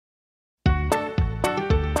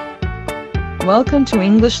Welcome to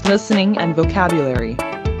English Listening and Vocabulary.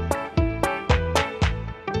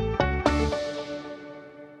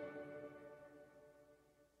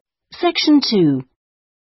 Section 2.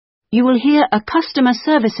 You will hear a customer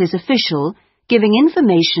services official giving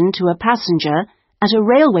information to a passenger at a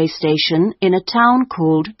railway station in a town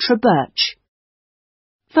called Trebirch.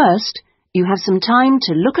 First, you have some time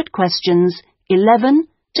to look at questions 11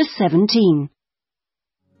 to 17.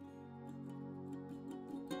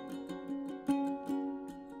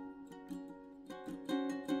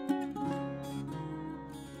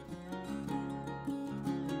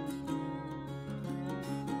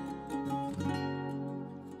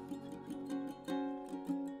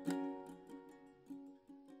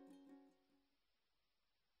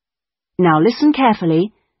 Now listen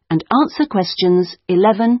carefully and answer questions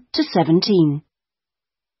 11 to 17.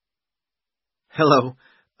 Hello.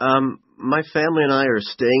 My family and I are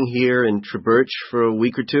staying here in Trebirch for a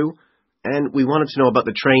week or two, and we wanted to know about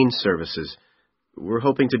the train services. We're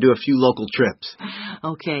hoping to do a few local trips.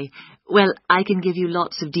 Okay. Well, I can give you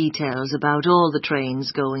lots of details about all the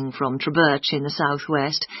trains going from Trebirch in the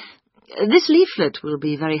southwest. This leaflet will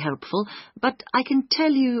be very helpful, but I can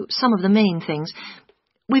tell you some of the main things.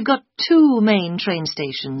 We've got two main train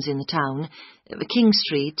stations in the town. King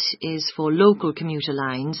Street is for local commuter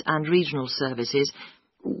lines and regional services.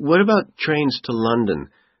 What about trains to London?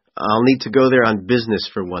 I'll need to go there on business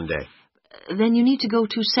for one day. Then you need to go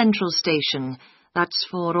to Central Station. That's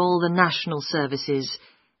for all the national services.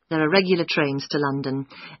 There are regular trains to London.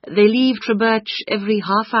 They leave Trebirch every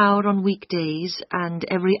half hour on weekdays and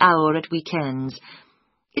every hour at weekends.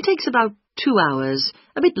 It takes about 2 hours,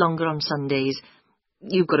 a bit longer on Sundays.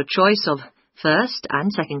 You've got a choice of first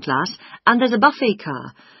and second class, and there's a buffet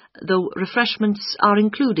car, though refreshments are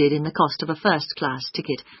included in the cost of a first-class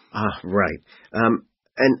ticket. Right.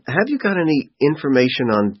 And have you got any information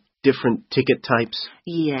on different ticket types?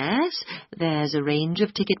 Yes, there's a range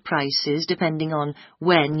of ticket prices depending on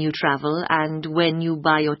when you travel and when you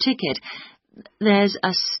buy your ticket. There's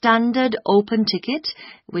a standard open ticket,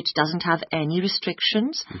 which doesn't have any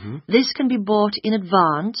restrictions. This can be bought in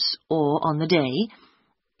advance or on the day.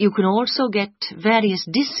 You can also get various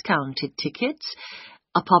discounted tickets.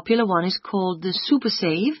 A popular one is called the Super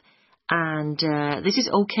Save, and this is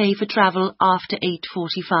okay for travel after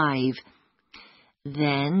 8:45.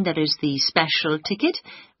 Then there is the special ticket,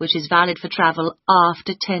 which is valid for travel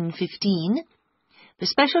after 10:15. The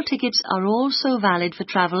special tickets are also valid for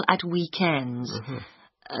travel at weekends.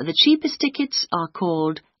 The cheapest tickets are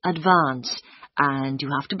called advance, and you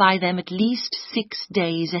have to buy them at least 6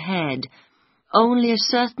 days ahead. Only a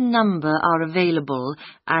certain number are available,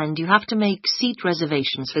 and you have to make seat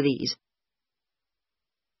reservations for these.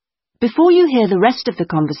 Before you hear the rest of the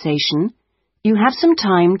conversation, you have some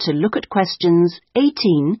time to look at questions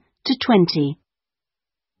 18 to 20.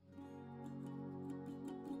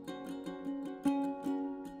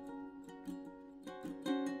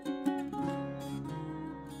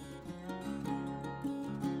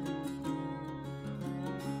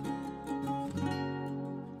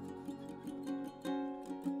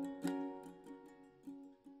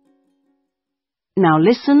 Now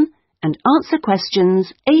listen and answer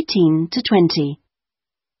questions 18 to 20.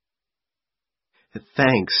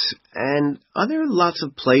 Thanks. And are there lots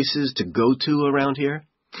of places to go to around here?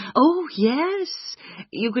 Oh, yes.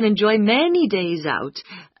 You can enjoy many days out.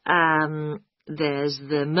 There's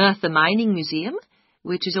the Merthyr Mining Museum,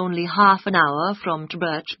 which is only half an hour from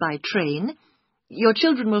Trebirch by train. Your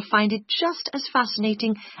children will find it just as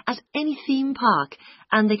fascinating as any theme park,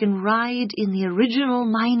 and they can ride in the original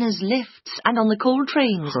miners' lifts and on the coal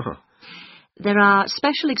trains. There are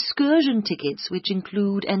special excursion tickets which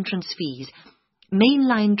include entrance fees.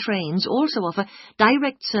 Mainline trains also offer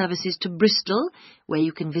direct services to Bristol, where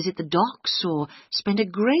you can visit the docks or spend a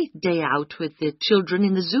great day out with the children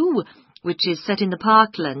in the zoo, which is set in the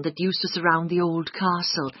parkland that used to surround the old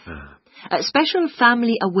castle. Special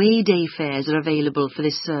family away day fares are available for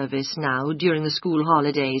this service now during the school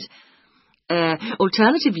holidays.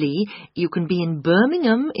 Alternatively, you can be in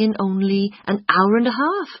Birmingham in only an hour and a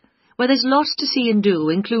half, where there's lots to see and do,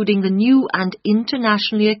 including the new and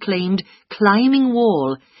internationally acclaimed climbing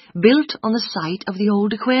wall built on the site of the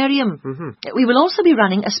old aquarium. We will also be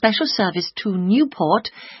running a special service to Newport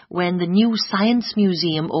when the new Science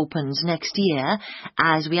Museum opens next year,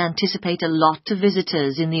 as we anticipate a lot of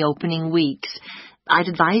visitors in the opening weeks. I'd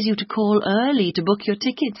advise you to call early to book your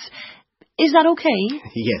tickets. Is that okay?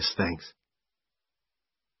 Yes, thanks.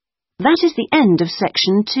 That is the end of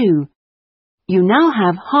section 2. You now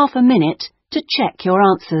have half a minute to check your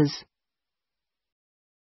answers.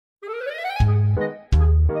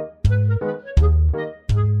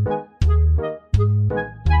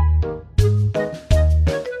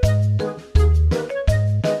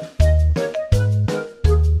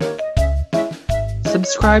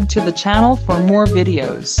 subscribe to the channel for more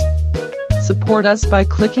videos. Support us by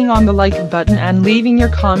clicking on the like button and leaving your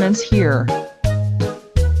comments here.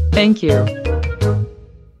 Thank you.